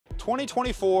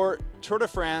2024 Tour de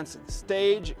France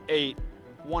Stage 8,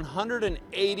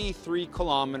 183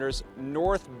 kilometers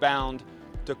northbound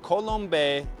to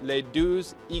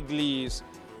Colombey-les-Deux-Eglises.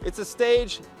 It's a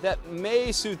stage that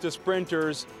may suit the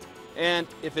sprinters, and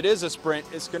if it is a sprint,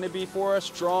 it's going to be for a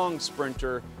strong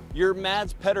sprinter, your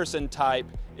Mads Pedersen type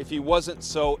if he wasn't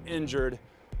so injured.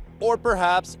 Or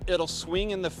perhaps it'll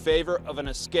swing in the favor of an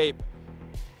escape.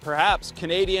 Perhaps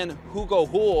Canadian Hugo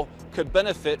Hull could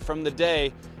benefit from the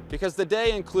day, because the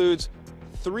day includes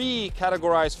 3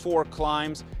 categorized 4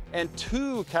 climbs and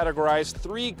 2 categorized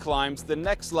 3 climbs, the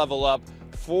next level up,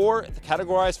 for the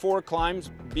categorized 4 climbs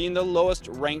being the lowest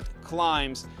ranked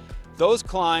climbs. Those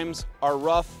climbs are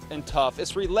rough and tough.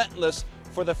 It's relentless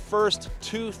for the first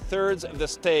 2/3 of the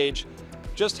stage.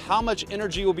 Just how much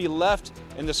energy will be left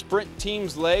in the sprint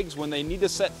team's legs when they need to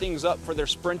set things up for their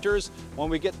sprinters when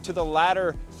we get to the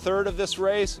latter third of this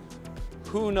race?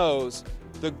 Who knows?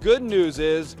 The good news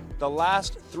is the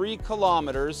last 3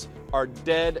 kilometers are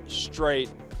dead straight.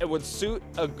 It would suit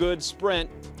a good sprint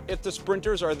if the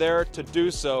sprinters are there to do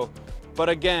so. But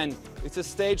again, it's a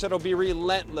stage that'll be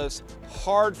relentless,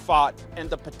 hard fought,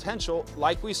 and the potential,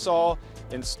 like we saw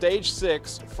in stage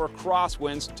 6, for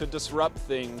crosswinds to disrupt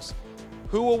things.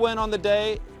 Who will win on the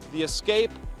day, the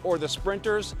escape or the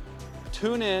sprinters?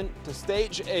 Tune in to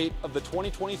stage 8 of the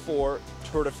 2024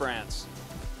 Tour de France.